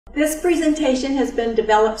This presentation has been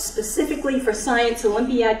developed specifically for Science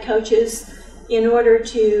Olympiad coaches in order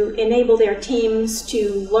to enable their teams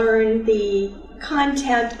to learn the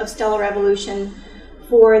content of stellar evolution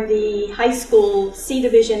for the high school C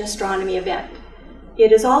Division astronomy event.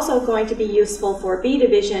 It is also going to be useful for B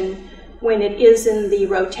Division when it is in the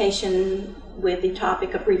rotation with the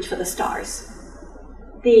topic of Reach for the Stars.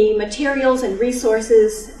 The materials and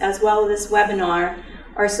resources, as well as this webinar,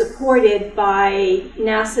 are supported by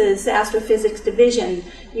NASA's Astrophysics Division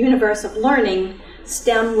Universe of Learning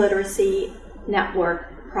STEM Literacy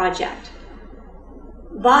Network project.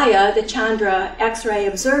 Via the Chandra X-ray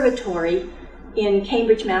Observatory in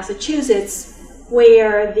Cambridge, Massachusetts,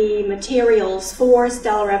 where the materials for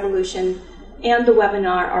stellar evolution and the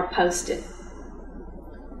webinar are posted.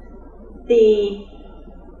 The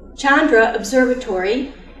Chandra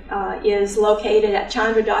Observatory is located at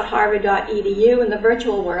chandra.harvard.edu in the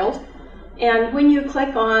virtual world. And when you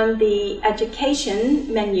click on the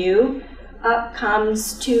Education menu, up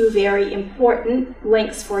comes two very important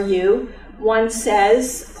links for you. One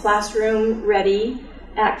says Classroom Ready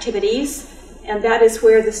Activities, and that is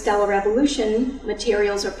where the Stellar Evolution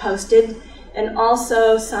materials are posted, and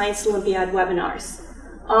also Science Olympiad webinars.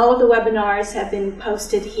 All of the webinars have been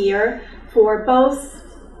posted here for both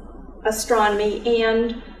astronomy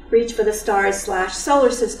and Reach for the Stars /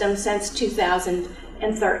 solar system since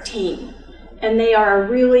 2013. And they are a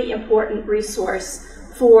really important resource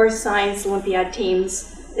for Science Olympiad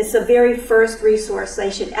teams. It's the very first resource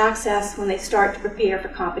they should access when they start to prepare for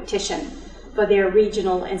competition, for their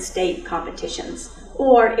regional and state competitions,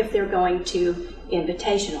 or if they're going to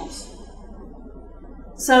invitationals.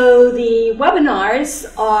 So the webinars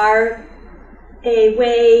are a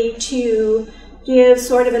way to give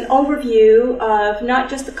sort of an overview of not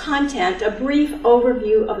just the content, a brief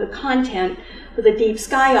overview of the content for the deep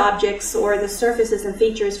sky objects or the surfaces and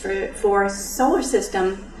features for solar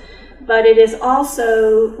system, but it is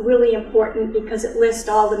also really important because it lists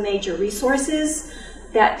all the major resources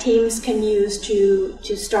that teams can use to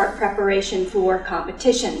start preparation for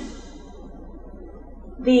competition.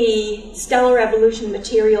 The stellar evolution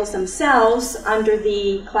materials themselves under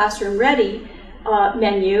the Classroom Ready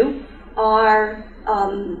menu are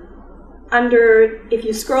if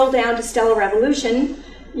you scroll down to stellar evolution,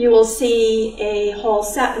 you will see a whole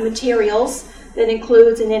set of materials that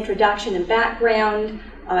includes an introduction and background,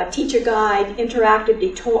 teacher guide, interactive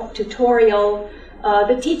tutorial.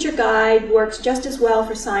 The teacher guide works just as well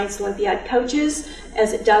for Science Olympiad coaches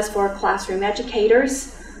as it does for classroom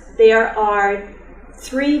educators. There are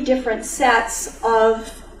 3 different sets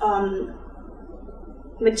of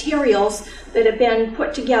materials that have been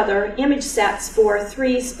put together, image sets for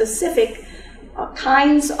 3 specific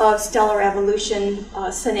kinds of stellar evolution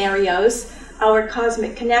scenarios: our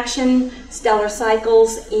cosmic connection, stellar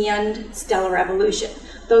cycles, and stellar evolution.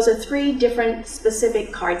 Those are 3 different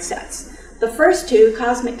specific card sets. The first 2,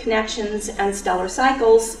 cosmic connections and stellar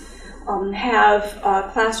cycles, have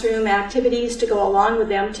classroom activities to go along with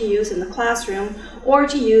them to use in the classroom or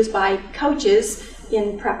to use by coaches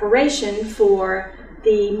in preparation for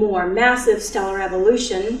the more massive stellar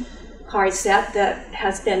evolution card set that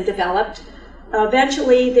has been developed.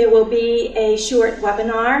 Eventually there will be a short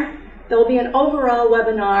webinar. There will be an overall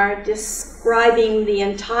webinar describing the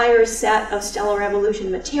entire set of stellar evolution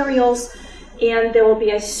materials, and there will be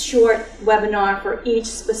a short webinar for each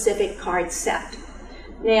specific card set.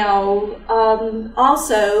 Now,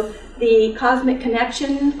 also the Cosmic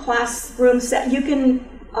Connection classroom set, you can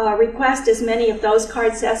request as many of those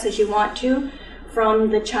card sets as you want to from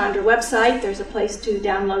the Chandra website. There's a place to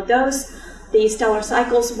download those. The Stellar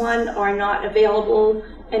Cycles one are not available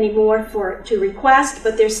anymore to request,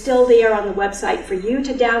 but they're still there on the website for you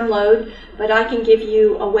to download. But I can give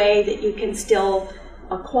you a way that you can still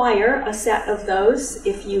acquire a set of those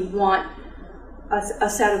if you want a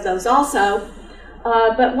set of those also.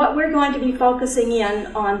 But what we're going to be focusing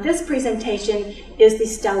in on this presentation is the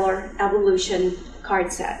Stellar Evolution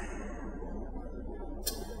card set.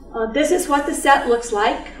 This is what the set looks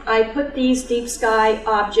like. I put these deep sky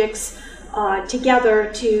objects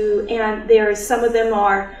together and some of them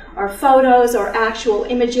are photos or actual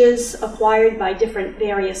images acquired by different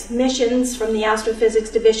various missions from the Astrophysics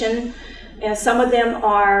Division. And some of them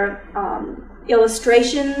are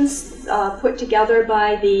illustrations put together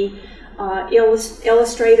by the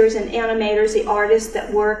illustrators and animators, the artists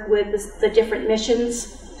that work with the different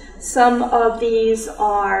missions. Some of these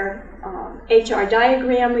are HR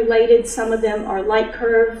diagram related, some of them are light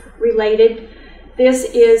curve related. This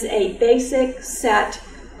is a basic set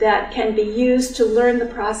that can be used to learn the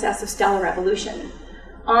process of stellar evolution.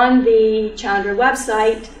 On the Chandra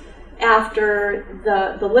website, after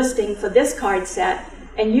the listing for this card set,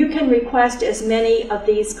 and you can request as many of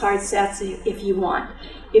these card sets if you want.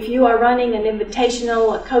 If you are running an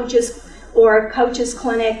invitational, a coaches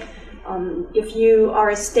clinic, if you are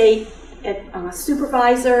a state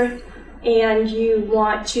supervisor and you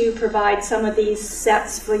want to provide some of these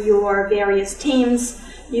sets for your various teams,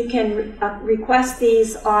 you can request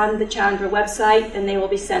these on the Chandra website and they will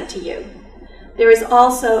be sent to you. There is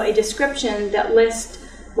also a description that lists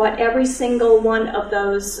what every single one of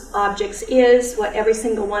those objects is, what every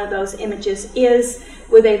single one of those images is,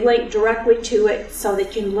 with a link directly to it so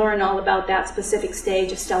that you can learn all about that specific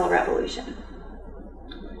stage of stellar evolution.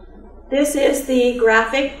 This is the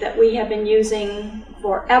graphic that we have been using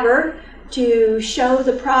forever to show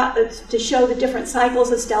the different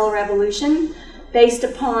cycles of stellar evolution based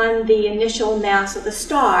upon the initial mass of the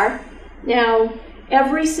star. Now,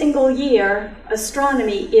 every single year,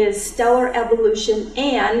 astronomy is stellar evolution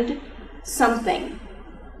and something.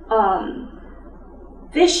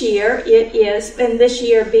 This year it is, and this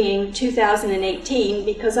year being 2018,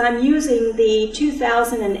 because I'm using the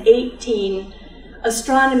 2018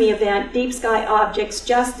 astronomy event, Deep Sky Objects,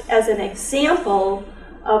 just as an example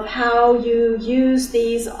of how you use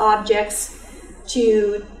these objects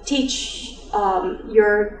to teach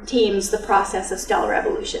your teams the process of stellar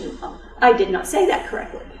evolution. I did not say that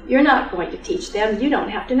correctly. You're not going to teach them. You don't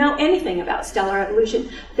have to know anything about stellar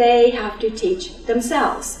evolution. They have to teach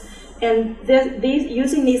themselves. And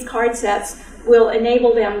using these card sets will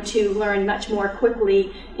enable them to learn much more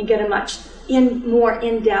quickly and get a much more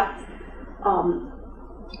in-depth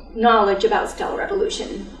knowledge about stellar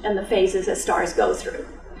evolution and the phases that stars go through.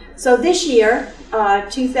 So this year,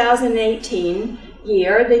 2018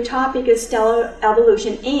 year, the topic is stellar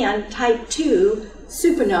evolution and type 2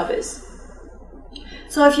 supernovas.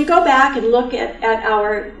 So if you go back and look at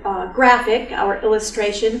our graphic, our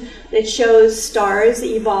illustration that shows stars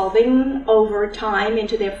evolving over time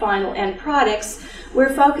into their final end products,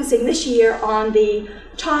 we're focusing this year on the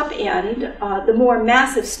top end, the more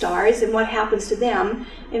massive stars and what happens to them.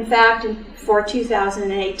 In fact, for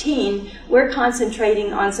 2018, we're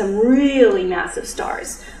concentrating on some really massive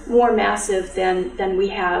stars, more massive than we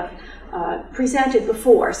have presented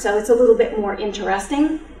before. So it's a little bit more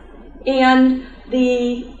interesting. And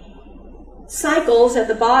the cycles at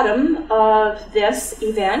the bottom of this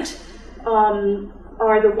event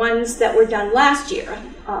are the ones that were done last year.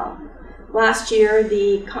 Last year,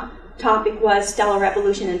 the topic was stellar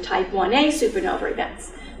evolution in type 1a supernova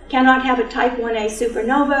events. Cannot have a type 1a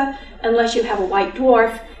supernova unless you have a white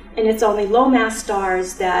dwarf, and it's only low mass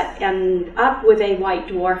stars that end up with a white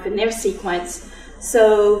dwarf in their sequence.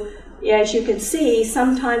 So as you can see,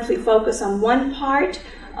 sometimes we focus on one part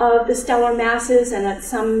of the stellar masses, and at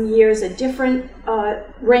some years a different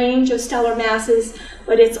range of stellar masses,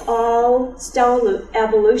 but it's all stellar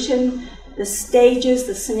evolution. The stages,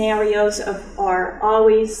 the scenarios are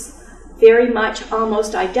always very much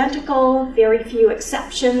almost identical, very few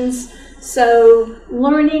exceptions. So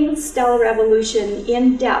learning stellar evolution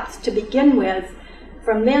in depth to begin with,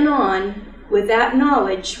 from then on, with that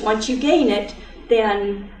knowledge, once you gain it,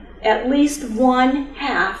 then at least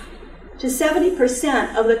 1/2 to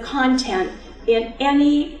 70% of the content in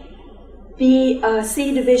any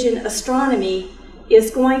C division astronomy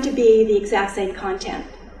is going to be the exact same content.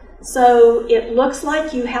 So it looks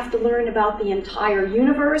like you have to learn about the entire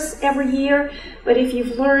universe every year, but if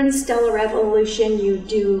you've learned stellar evolution, you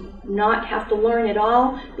do not have to learn it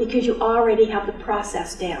all because you already have the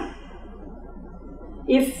process down.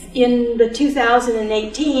 If in the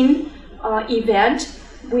 2018 event,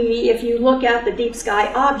 if you look at the deep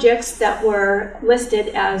sky objects that were listed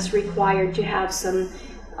as required to have some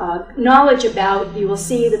knowledge about, you will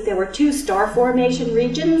see that there were 2 star formation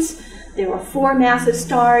regions. There were 4 massive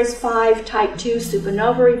stars, 5 type 2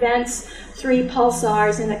 supernova events, 3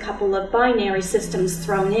 pulsars, and a couple of binary systems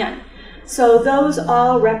thrown in. So those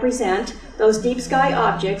all represent, those deep sky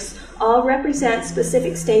objects all represent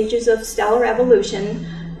specific stages of stellar evolution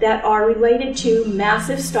that are related to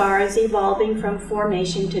massive stars evolving from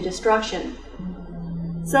formation to destruction.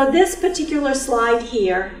 So this particular slide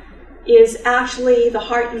here is actually the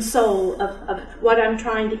heart and soul of what I'm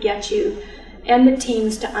trying to get you and the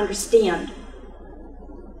teams to understand.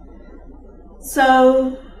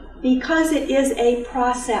 So because it is a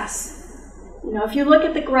process, if you look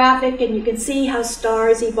at the graphic and you can see how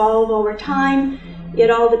stars evolve over time,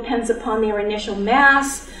 it all depends upon their initial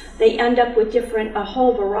mass. They end up with a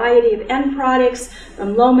whole variety of end products,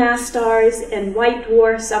 from low mass stars and white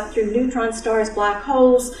dwarfs up through neutron stars, black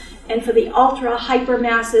holes, and for the ultra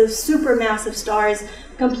hypermassive, supermassive stars,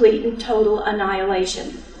 complete and total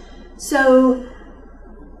annihilation. So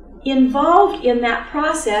involved in that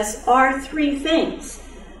process are three things.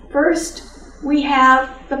 First, we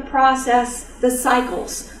have the process, the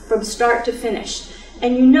cycles from start to finish.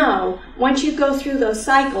 And you know, once you go through those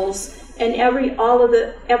cycles and every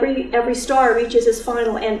star reaches its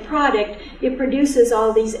final end product, it produces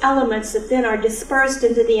all these elements that then are dispersed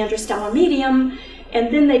into the interstellar medium,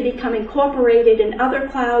 and then they become incorporated in other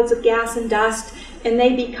clouds of gas and dust, and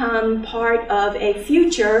they become part of a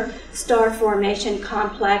future star formation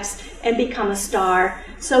complex and become a star.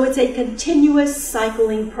 So it's a continuous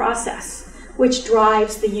cycling process which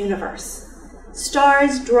drives the universe.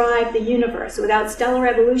 Stars drive the universe. Without stellar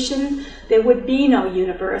evolution, there would be no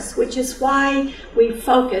universe, which is why we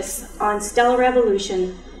focus on stellar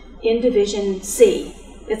evolution in Division C.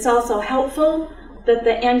 It's also helpful that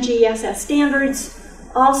the NGSS standards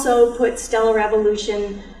also put stellar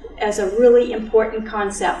evolution as a really important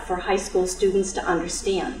concept for high school students to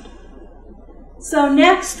understand. So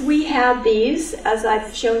next we have these, as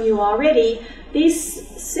I've shown you already, these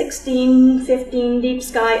 15 deep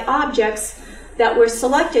sky objects that were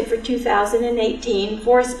selected for 2018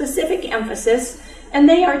 for a specific emphasis, and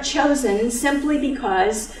they are chosen simply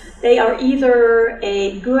because they are either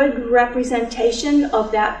a good representation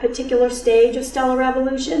of that particular stage of stellar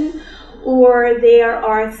evolution, or there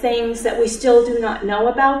are things that we still do not know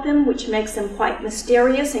about them, which makes them quite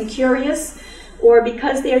mysterious and curious, or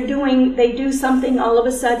because they do something all of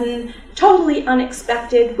a sudden totally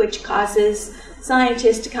unexpected, which causes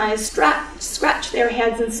scientists to kind of scratch their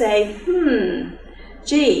heads and say,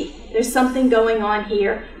 gee, there's something going on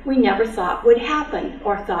here we never thought would happen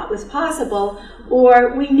or thought was possible,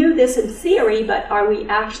 or we knew this in theory, but are we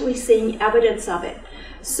actually seeing evidence of it?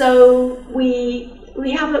 So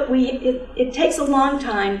it takes a long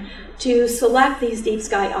time to select these deep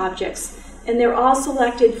sky objects, and they're all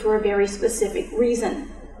selected for a very specific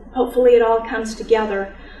reason. Hopefully it all comes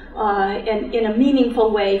together in a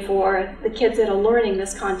meaningful way for the kids that are learning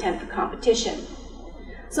this content for competition.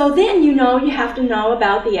 So then you have to know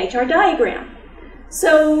about the HR diagram.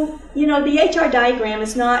 So, the HR diagram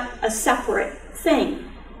is not a separate thing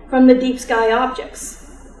from the deep sky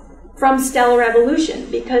objects, from stellar evolution,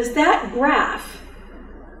 because that graph,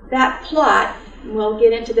 that plot, we'll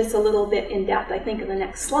get into this a little bit in depth, I think, in the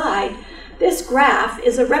next slide, this graph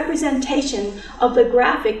is a representation of the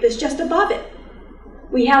graphic that's just above it.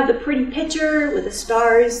 We have the pretty picture with the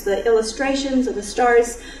stars, the illustrations of the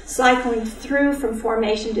stars cycling through from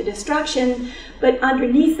formation to destruction, but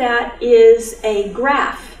underneath that is a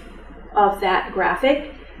graph of that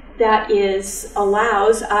graphic that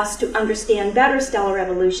allows us to understand better stellar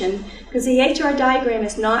evolution, because the HR diagram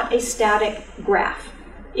is not a static graph.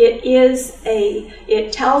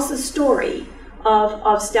 It tells the story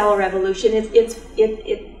of stellar evolution. It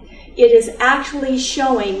is actually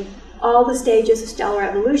showing all the stages of stellar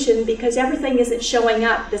evolution, because everything isn't showing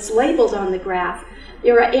up that's labeled on the graph.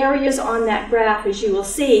 There are areas on that graph, as you will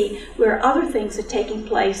see, where other things are taking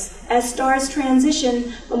place as stars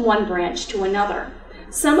transition from one branch to another.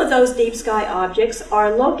 Some of those deep sky objects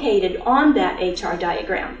are located on that HR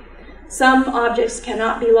diagram. Some objects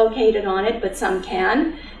cannot be located on it, but some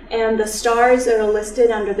can, and the stars that are listed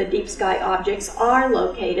under the deep sky objects are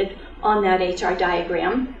located on that HR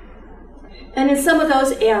diagram. And in some of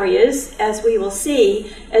those areas, as we will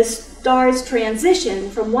see, as stars transition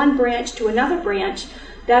from one branch to another branch,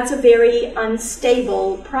 that's a very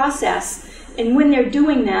unstable process. And when they're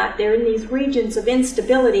doing that, they're in these regions of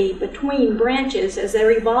instability between branches as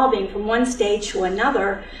they're evolving from one stage to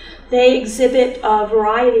another. They exhibit a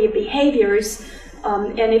variety of behaviors,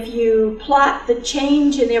 and if you plot the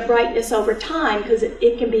change in their brightness over time, because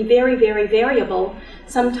it can be very, very variable,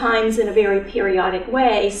 sometimes in a very periodic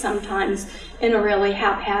way, sometimes in a really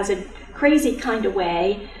haphazard, crazy kind of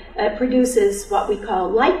way, it produces what we call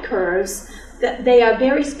light curves. That they are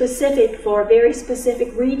very specific for very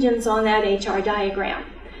specific regions on that HR diagram.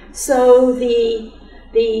 So the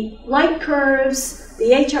light curves,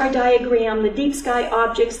 the HR diagram, the deep sky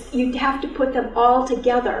objects, you have to put them all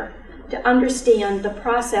together to understand the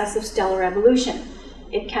process of stellar evolution.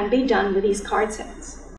 It can be done with these card sets.